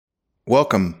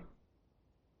Welcome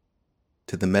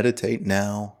to the Meditate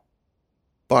Now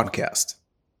podcast.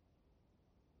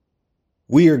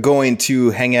 We are going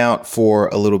to hang out for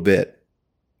a little bit,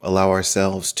 allow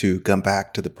ourselves to come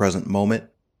back to the present moment,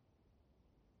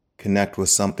 connect with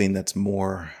something that's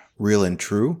more real and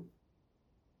true,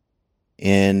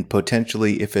 and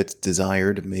potentially, if it's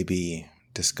desired, maybe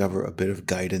discover a bit of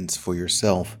guidance for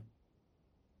yourself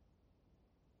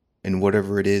in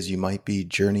whatever it is you might be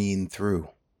journeying through.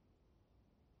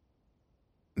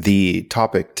 The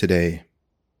topic today: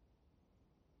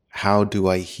 how do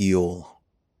I heal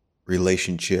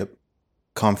relationship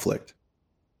conflict?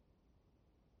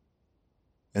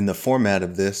 And the format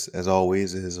of this, as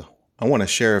always, is I want to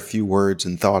share a few words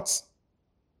and thoughts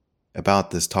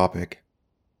about this topic.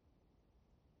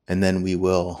 And then we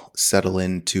will settle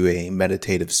into a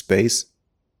meditative space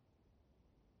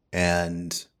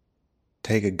and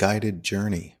take a guided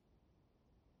journey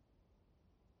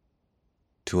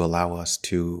to allow us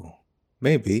to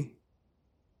maybe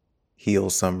heal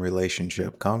some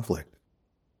relationship conflict.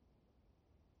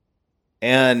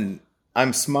 And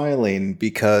I'm smiling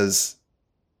because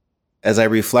as I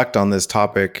reflect on this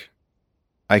topic,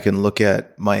 I can look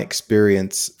at my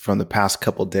experience from the past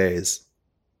couple days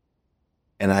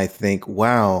and I think,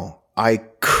 wow, I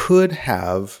could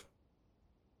have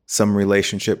some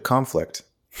relationship conflict.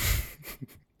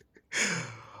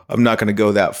 I'm not going to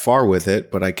go that far with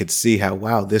it, but I could see how,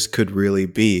 wow, this could really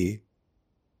be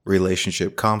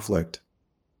relationship conflict,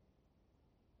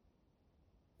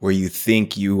 where you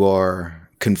think you are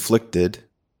conflicted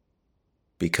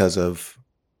because of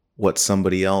what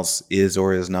somebody else is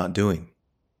or is not doing,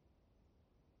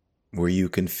 where you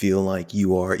can feel like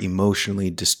you are emotionally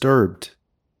disturbed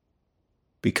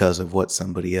because of what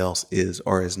somebody else is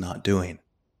or is not doing.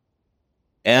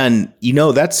 And,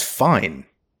 that's fine.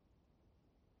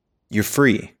 You're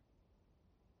free.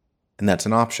 And that's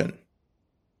an option.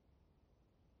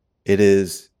 It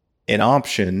is an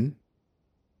option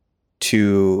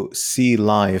to see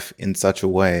life in such a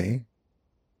way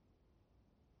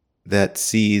that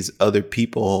sees other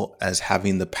people as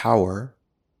having the power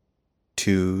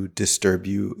to disturb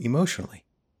you emotionally.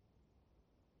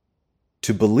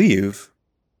 To believe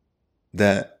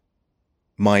that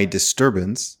my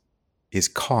disturbance is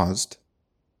caused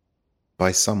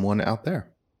by someone out there.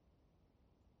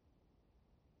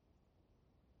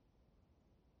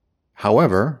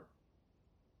 However,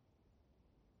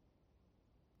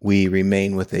 we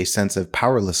remain with a sense of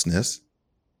powerlessness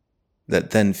that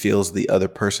then feels the other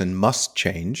person must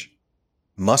change,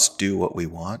 must do what we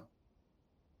want,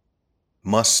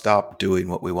 must stop doing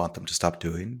what we want them to stop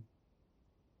doing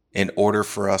in order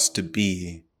for us to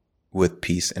be with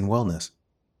peace and wellness.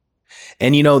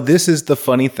 And this is the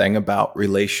funny thing about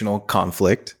relational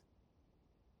conflict,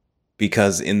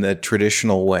 because in the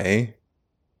traditional way,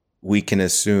 we can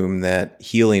assume that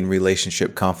healing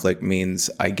relationship conflict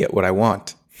means I get what I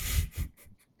want.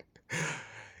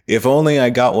 If only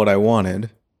I got what I wanted,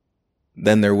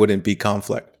 then there wouldn't be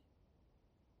conflict.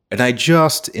 And I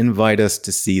just invite us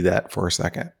to see that for a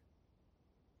second.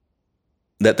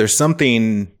 That there's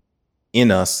something in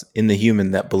us, in the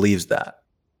human, that believes that.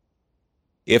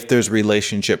 If there's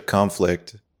relationship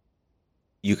conflict,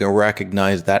 you can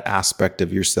recognize that aspect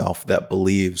of yourself that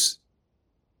believes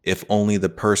if only the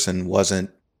person wasn't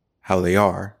how they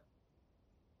are,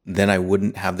 then I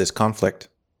wouldn't have this conflict.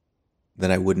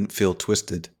 Then I wouldn't feel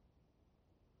twisted.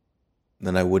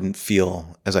 Then I wouldn't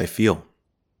feel as I feel.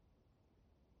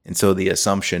 And so the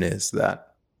assumption is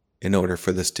that in order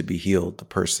for this to be healed, the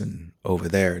person over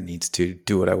there needs to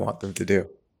do what I want them to do.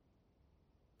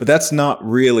 But that's not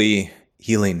really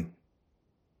healing.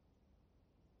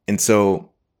 And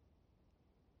so,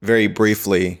 very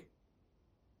briefly,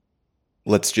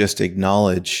 let's just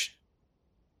acknowledge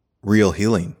real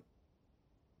healing.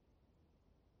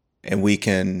 And we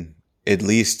can at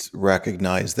least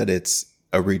recognize that it's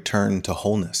a return to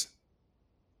wholeness.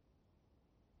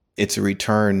 It's a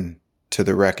return to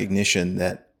the recognition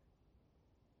that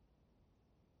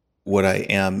what I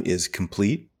am is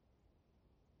complete.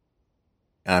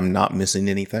 I'm not missing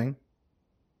anything.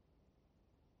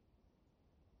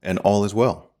 And all is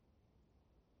well.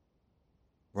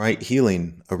 Right?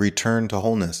 Healing, a return to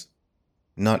wholeness.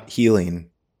 Not healing,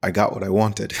 I got what I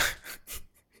wanted.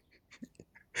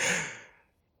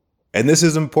 And this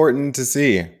is important to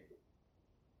see,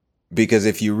 because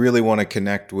if you really want to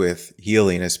connect with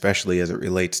healing, especially as it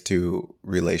relates to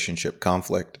relationship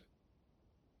conflict,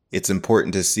 it's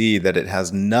important to see that it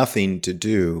has nothing to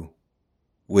do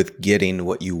with getting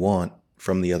what you want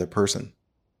from the other person.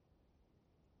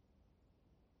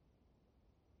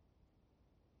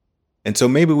 And so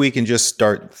maybe we can just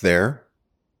start there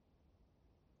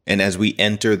And as we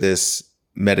enter this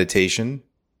meditation,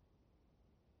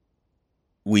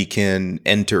 we can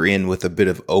enter in with a bit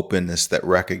of openness, that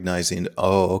recognizing,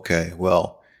 oh, okay,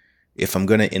 well, if I'm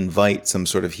going to invite some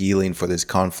sort of healing for this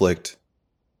conflict,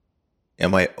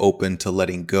 am I open to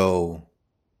letting go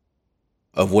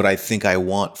of what I think I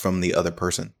want from the other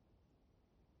person?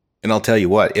 And I'll tell you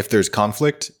what, if there's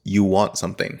conflict, you want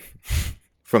something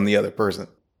from the other person.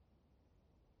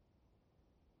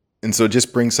 And so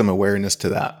just bring some awareness to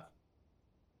that.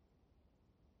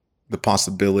 The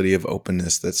possibility of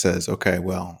openness that says, okay,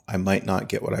 well, I might not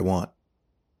get what I want.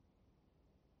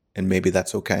 And maybe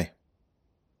that's okay.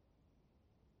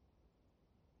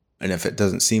 And if it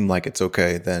doesn't seem like it's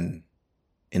okay, then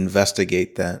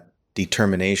investigate that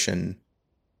determination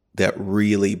that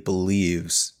really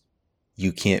believes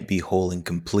you can't be whole and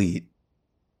complete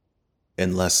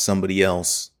unless somebody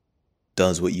else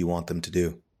does what you want them to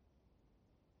do.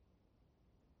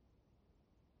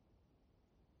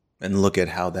 And look at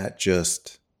how that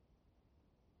just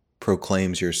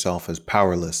proclaims yourself as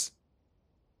powerless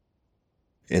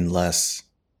unless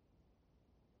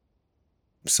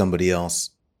somebody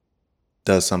else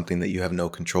does something that you have no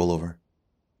control over,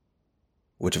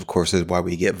 which of course is why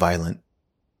we get violent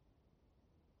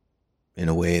in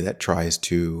a way that tries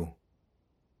to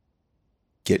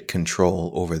get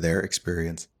control over their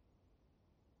experience.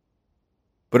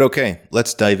 But okay,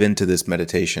 let's dive into this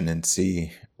meditation and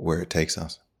see where it takes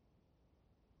us.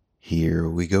 Here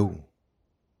we go.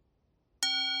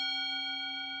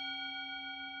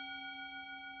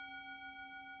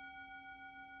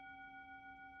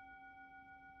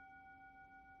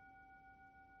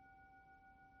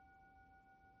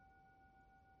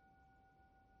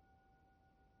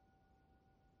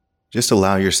 Just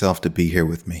allow yourself to be here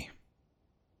with me.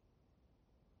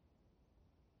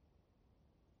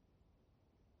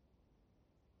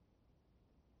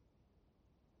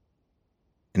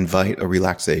 Invite a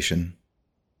relaxation.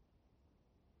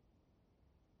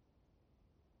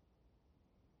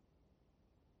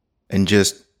 And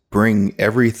just bring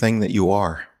everything that you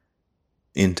are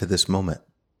into this moment.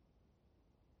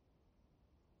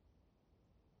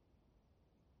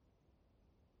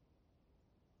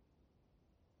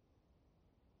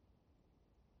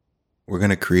 We're going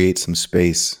to create some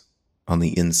space on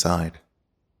the inside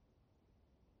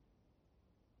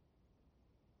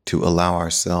to allow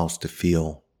ourselves to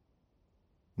feel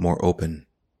more open.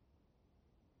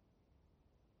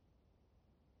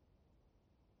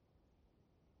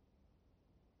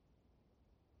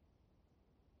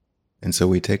 And so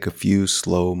we take a few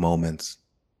slow moments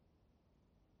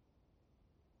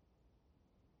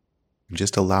and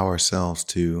just allow ourselves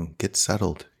to get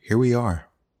settled. Here we are,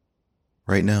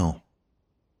 right now.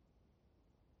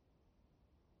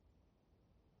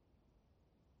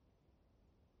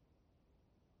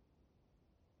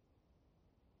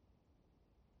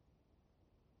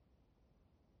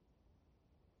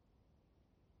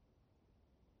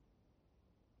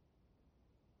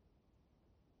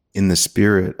 In the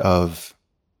spirit of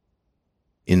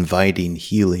inviting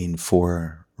healing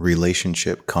for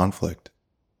relationship conflict,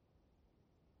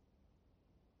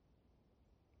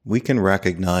 we can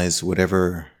recognize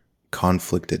whatever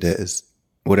conflict it is,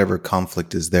 whatever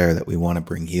conflict is there that we want to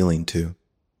bring healing to.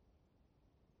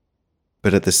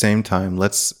 But at the same time,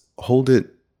 let's hold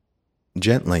it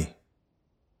gently.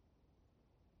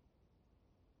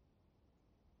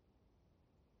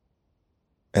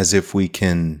 As if we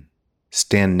can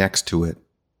stand next to it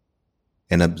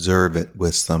and observe it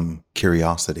with some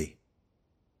curiosity.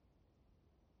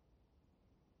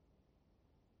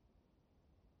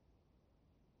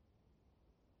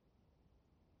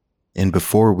 And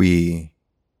before we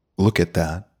look at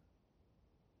that,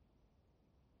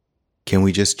 can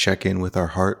we just check in with our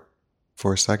heart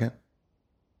for a second?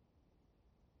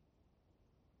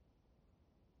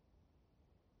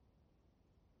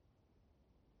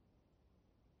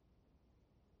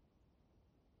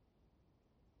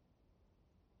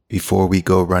 Before we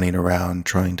go running around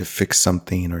trying to fix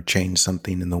something or change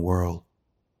something in the world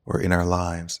or in our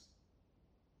lives.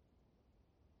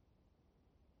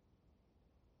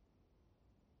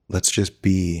 Let's just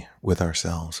be with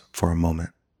ourselves for a moment.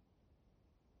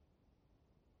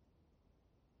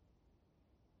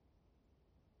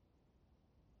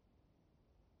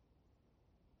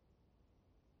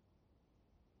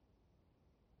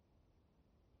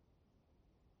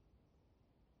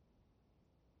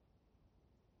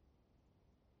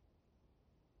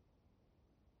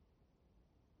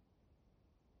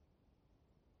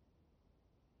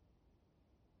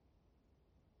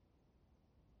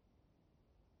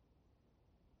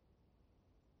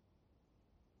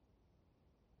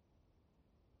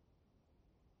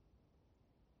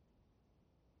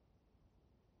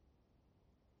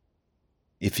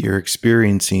 If you're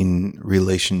experiencing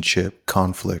relationship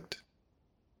conflict,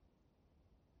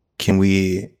 can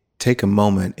we take a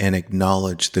moment and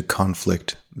acknowledge the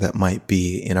conflict that might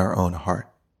be in our own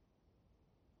heart?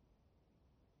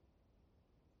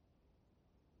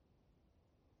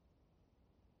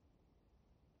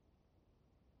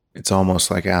 It's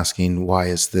almost like asking, why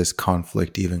is this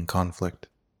conflict even conflict?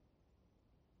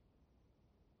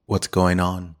 What's going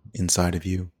on inside of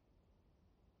you?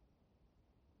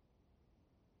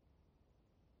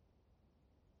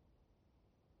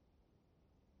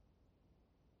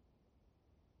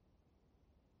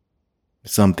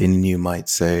 Something in you might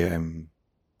say, I'm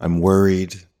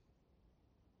worried,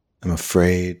 I'm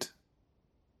afraid,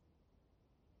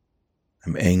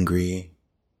 I'm angry,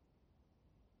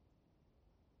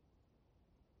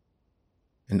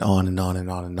 and on and on and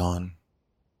on and on.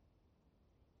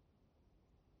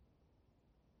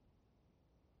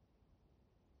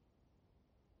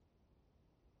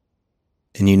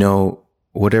 And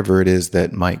whatever it is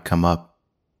that might come up,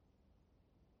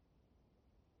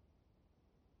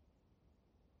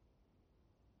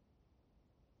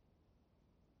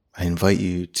 I invite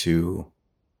you to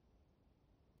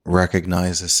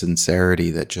recognize a sincerity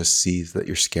that just sees that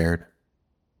you're scared.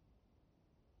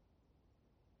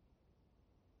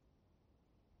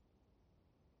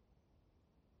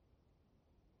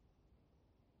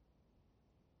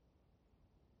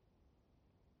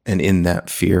 And in that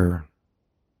fear,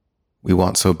 we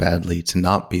want so badly to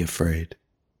not be afraid.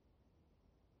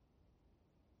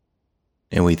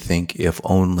 And we think, if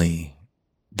only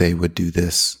they would do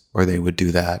this or they would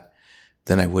do that,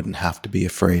 then I wouldn't have to be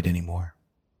afraid anymore.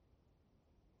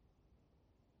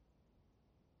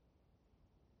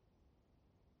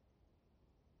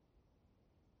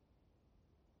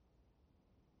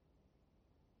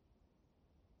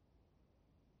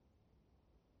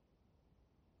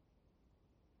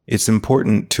 It's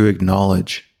important to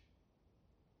acknowledge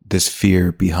this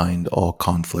fear behind all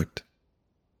conflict.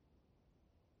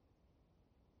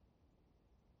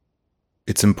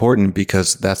 It's important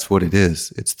because that's what it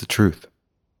is. It's the truth.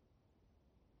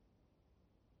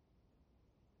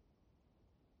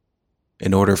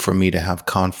 In order for me to have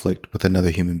conflict with another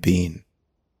human being,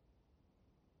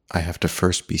 I have to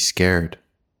first be scared.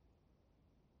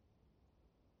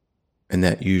 And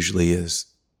that usually is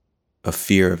a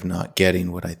fear of not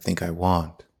getting what I think I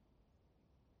want.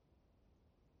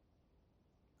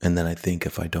 And then I think,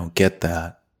 if I don't get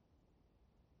that,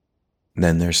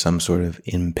 then there's some sort of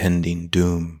impending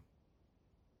doom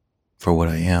for what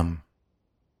I am.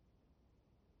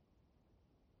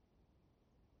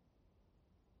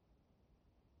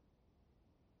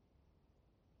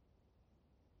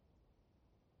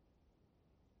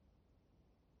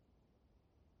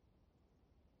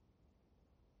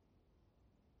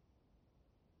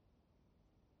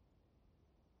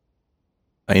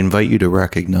 I invite you to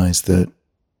recognize that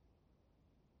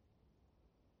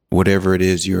whatever it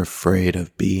is you're afraid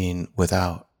of being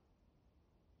without,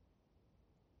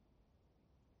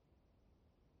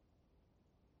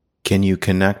 can you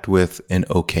connect with an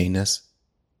okayness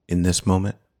in this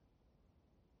moment?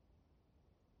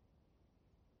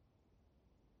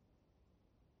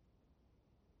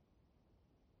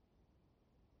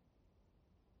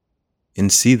 And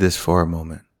see this for a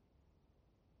moment.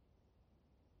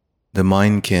 The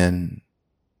mind can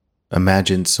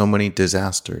imagine so many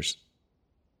disasters,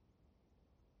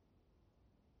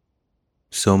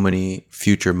 so many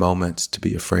future moments to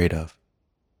be afraid of.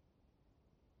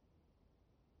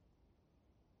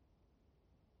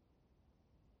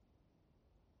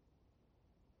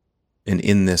 And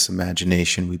in this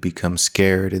imagination, we become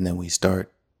scared, and then we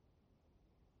start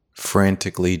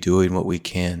frantically doing what we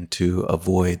can to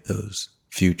avoid those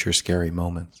future scary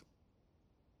moments.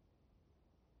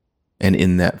 And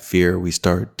in that fear, we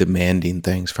start demanding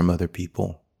things from other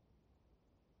people.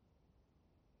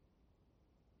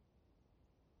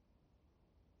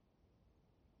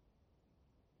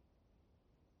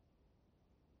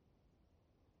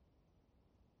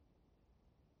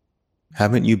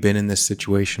 Haven't you been in this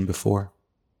situation before?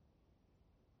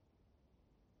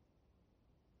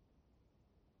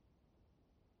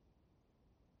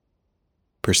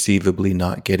 Perceivably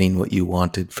not getting what you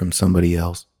wanted from somebody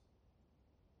else,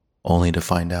 only to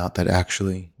find out that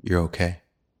actually you're okay.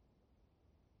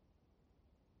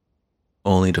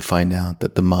 Only to find out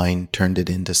that the mind turned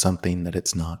it into something that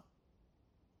it's not.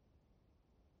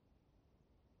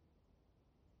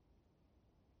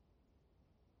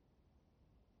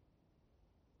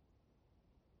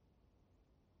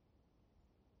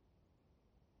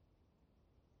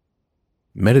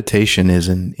 Meditation is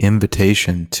an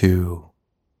invitation to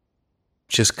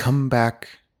just come back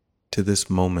to this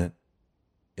moment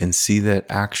and see that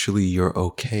actually you're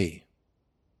okay.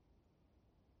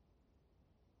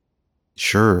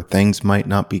 Sure, things might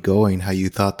not be going how you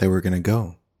thought they were going to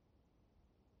go.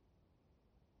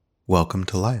 Welcome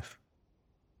to life.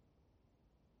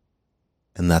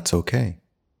 And that's okay.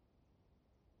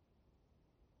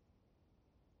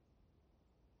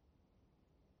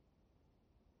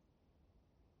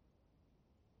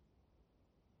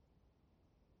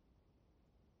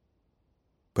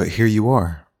 But here you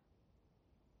are.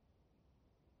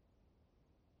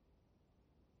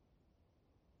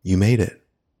 You made it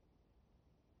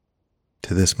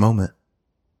to this moment.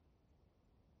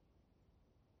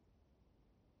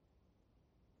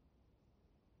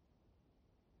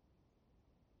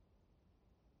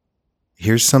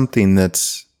 Here's something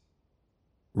that's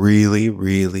really,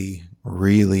 really,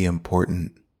 really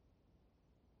important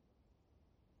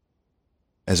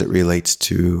as it relates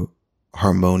to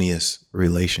harmonious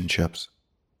relationships.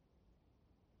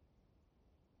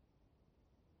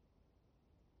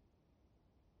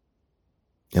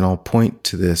 And I'll point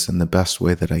to this in the best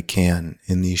way that I can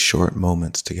in these short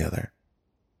moments together.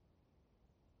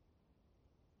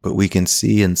 But we can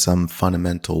see in some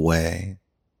fundamental way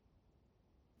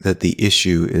that the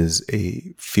issue is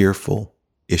a fearful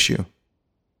issue.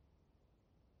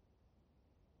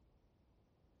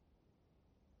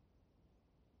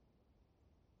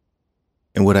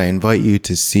 And what I invite you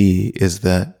to see is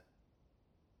that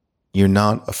you're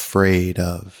not afraid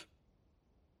of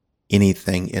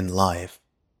anything in life.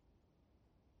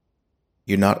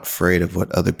 You're not afraid of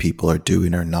what other people are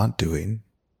doing or not doing.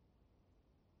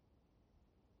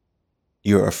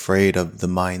 You're afraid of the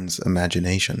mind's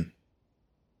imagination.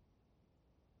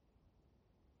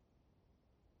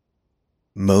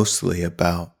 Mostly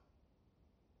about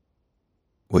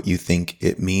what you think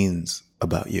it means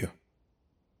about you.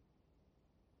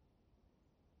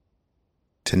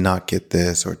 To not get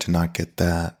this or to not get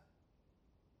that.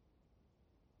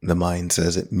 The mind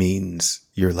says it means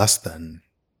you're less than.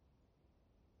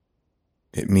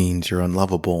 It means you're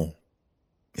unlovable.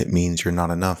 It means you're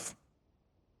not enough.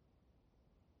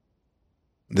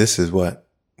 This is what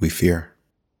we fear.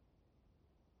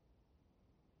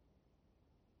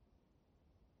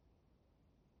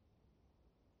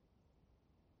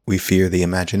 We fear the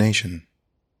imagination.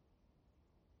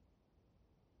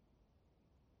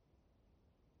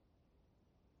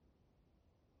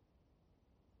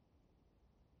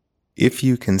 If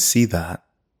you can see that,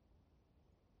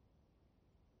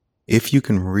 if you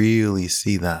can really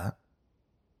see that,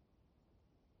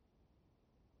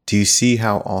 do you see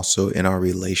how also in our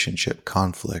relationship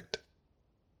conflict,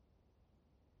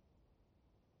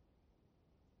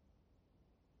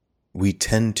 we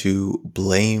tend to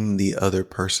blame the other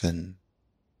person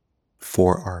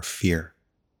for our fear,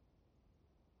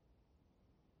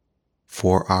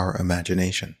 for our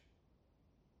imagination?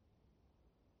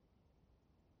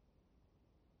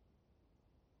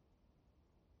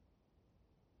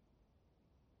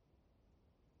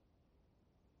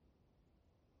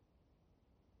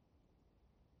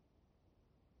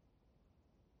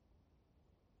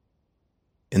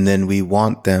 And then we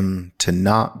want them to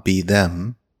not be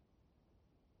them,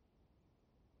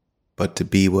 but to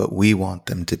be what we want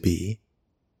them to be,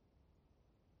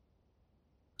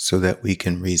 so that we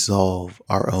can resolve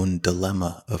our own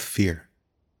dilemma of fear.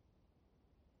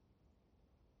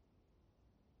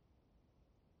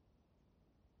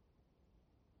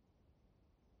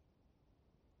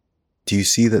 Do you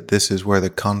see that this is where the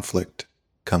conflict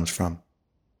comes from?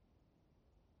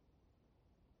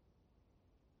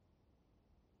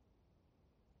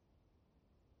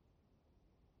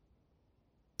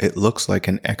 It looks like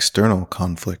an external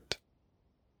conflict,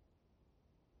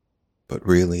 but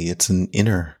really it's an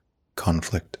inner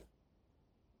conflict.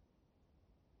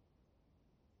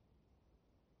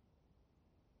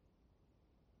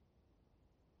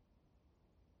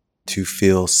 To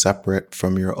feel separate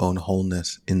from your own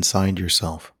wholeness inside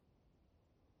yourself.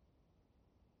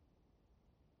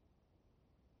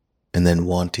 And then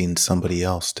wanting somebody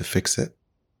else to fix it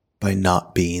by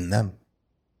not being them.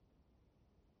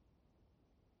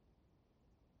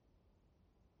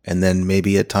 And then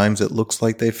maybe at times it looks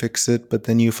like they fix it, but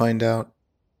then you find out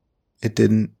it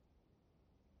didn't.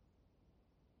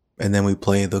 And then we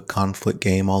play the conflict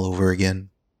game all over again.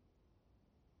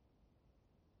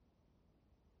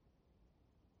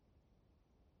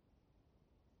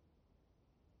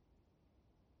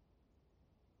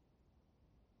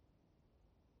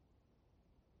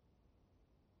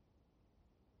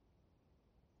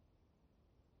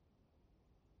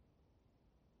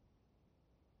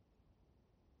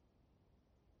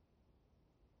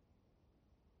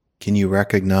 Can you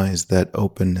recognize that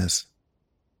openness?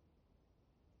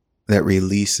 that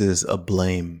releases a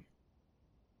blame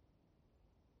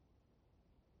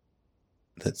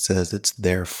that says it's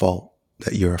their fault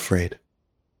that you're afraid.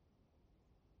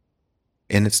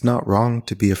 And it's not wrong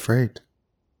to be afraid.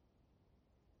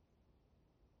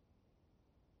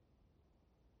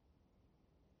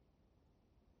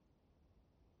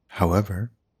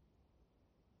 However,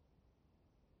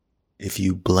 if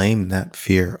you blame that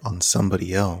fear on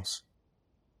somebody else,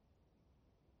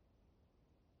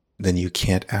 then you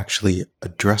can't actually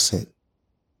address it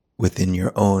within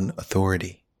your own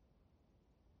authority.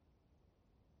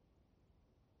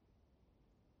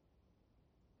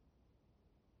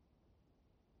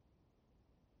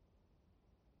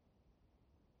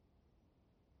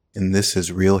 And this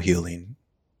is real healing,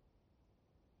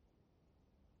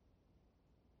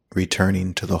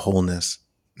 returning to the wholeness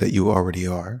that you already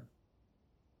are.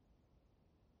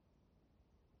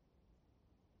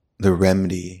 The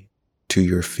remedy to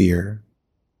your fear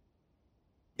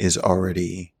is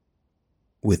already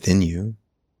within you.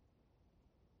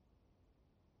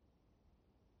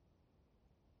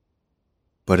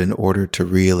 But in order to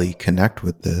really connect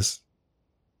with this,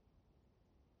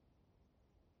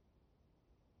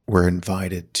 we're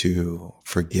invited to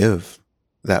forgive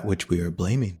that which we are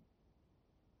blaming.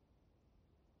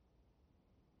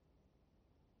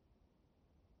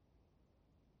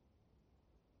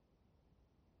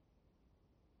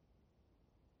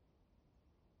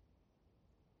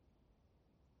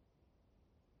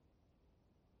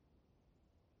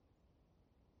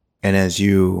 And as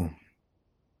you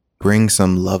bring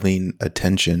some loving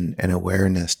attention and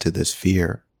awareness to this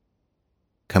fear,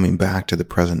 coming back to the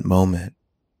present moment,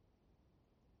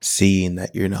 seeing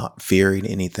that you're not fearing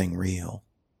anything real,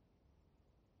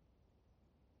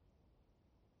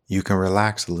 you can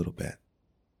relax a little bit.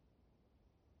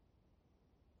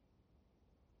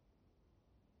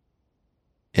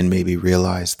 And maybe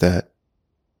realize that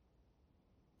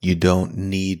you don't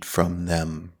need from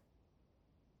them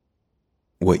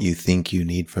what you think you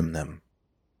need from them.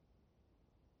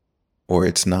 Or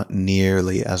it's not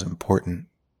nearly as important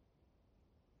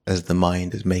as the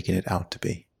mind is making it out to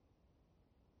be.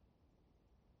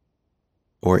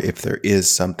 Or if there is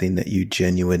something that you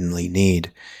genuinely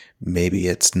need, maybe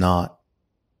it's not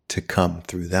to come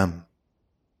through them.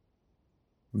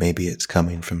 Maybe it's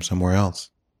coming from somewhere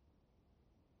else.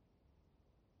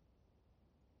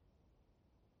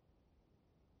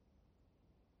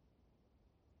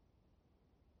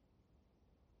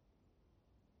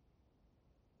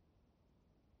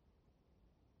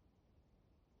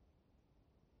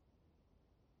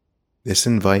 This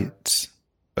invites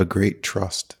a great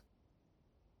trust,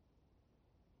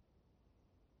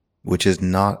 which is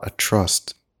not a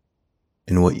trust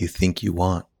in what you think you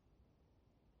want.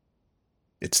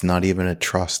 It's not even a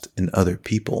trust in other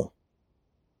people.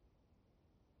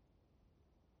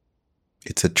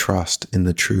 It's a trust in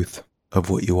the truth of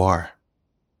what you are,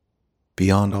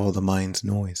 beyond all the mind's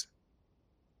noise.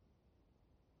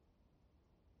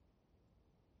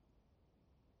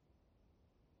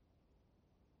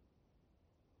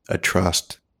 A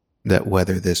trust that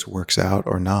whether this works out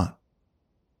or not,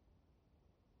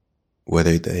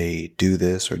 whether they do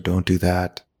this or don't do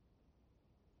that,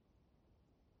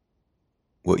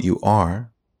 what you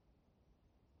are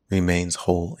remains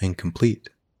whole and complete.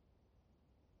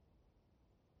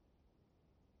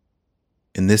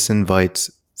 And this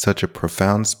invites such a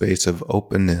profound space of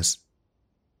openness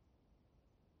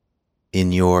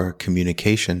in your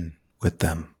communication with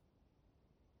them.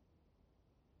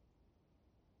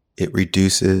 It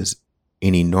reduces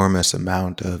an enormous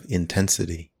amount of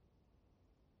intensity.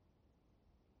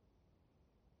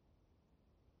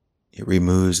 It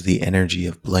removes the energy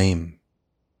of blame,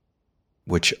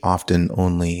 which often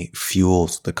only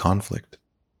fuels the conflict.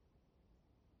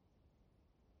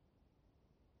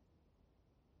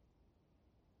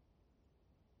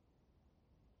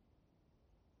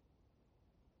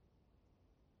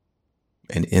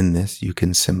 And in this, you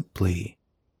can simply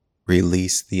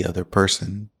release the other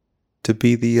person to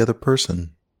be the other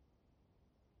person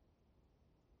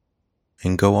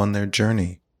and go on their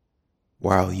journey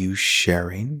while you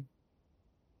sharing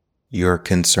your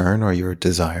concern or your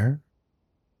desire,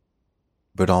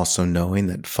 but also knowing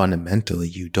that fundamentally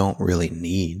you don't really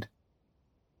need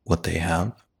what they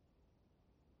have.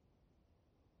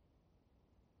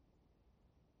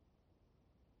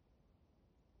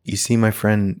 You see, my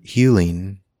friend,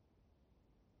 healing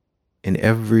in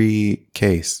every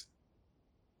case,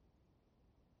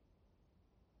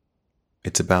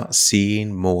 it's about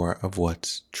seeing more of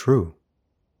what's true.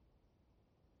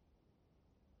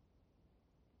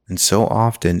 And so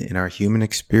often in our human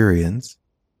experience,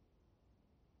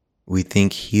 We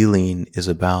think healing is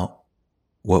about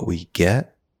what we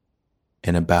get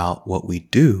and about what we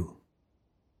do.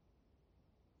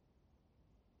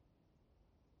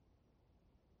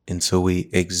 And so we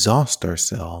exhaust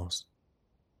ourselves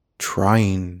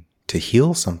trying to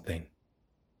heal something,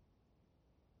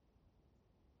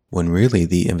 when really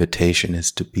the invitation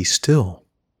is to be still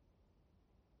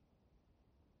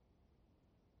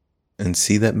and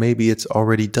see that maybe it's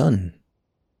already done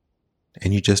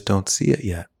and you just don't see it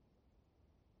yet.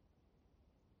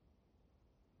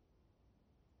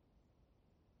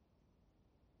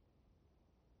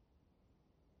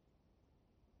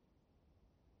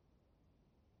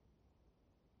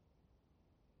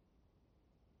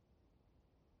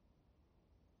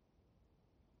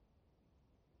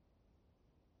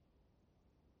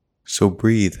 So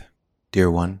breathe, dear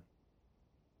one.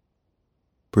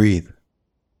 Breathe.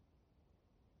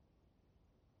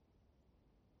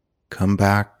 Come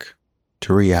back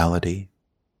to reality.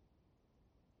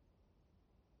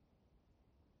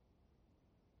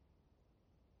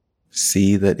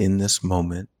 See that in this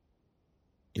moment,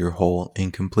 you're whole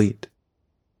and complete.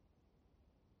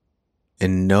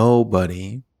 And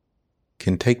nobody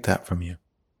can take that from you.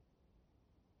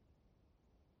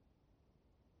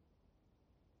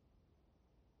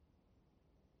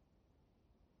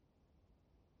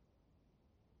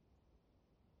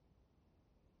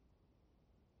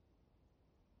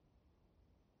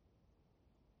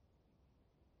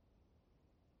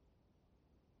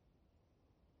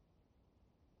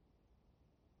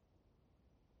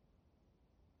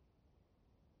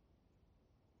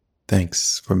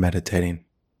 Thanks for meditating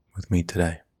with me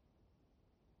today.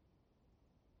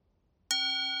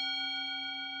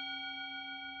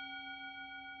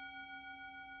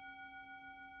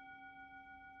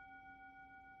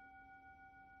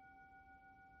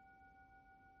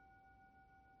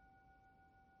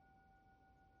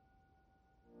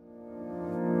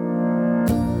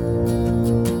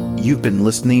 You've been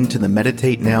listening to the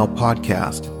Meditate Now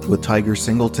podcast with Tiger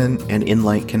Singleton and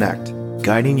Inlight Connect,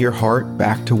 guiding your heart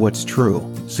back to what's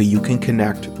true so you can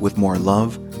connect with more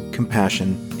love,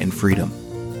 compassion, and freedom.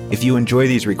 If you enjoy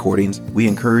these recordings, we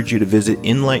encourage you to visit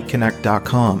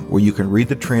inlightconnect.com, where you can read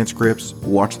the transcripts,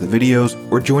 watch the videos,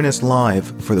 or join us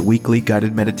live for the weekly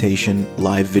guided meditation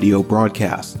live video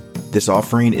broadcast. This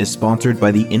offering is sponsored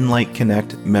by the Inlight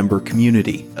Connect member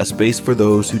community, a space for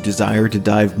those who desire to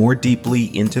dive more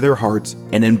deeply into their hearts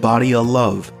and embody a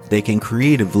love they can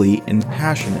creatively and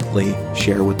passionately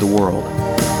share with the world.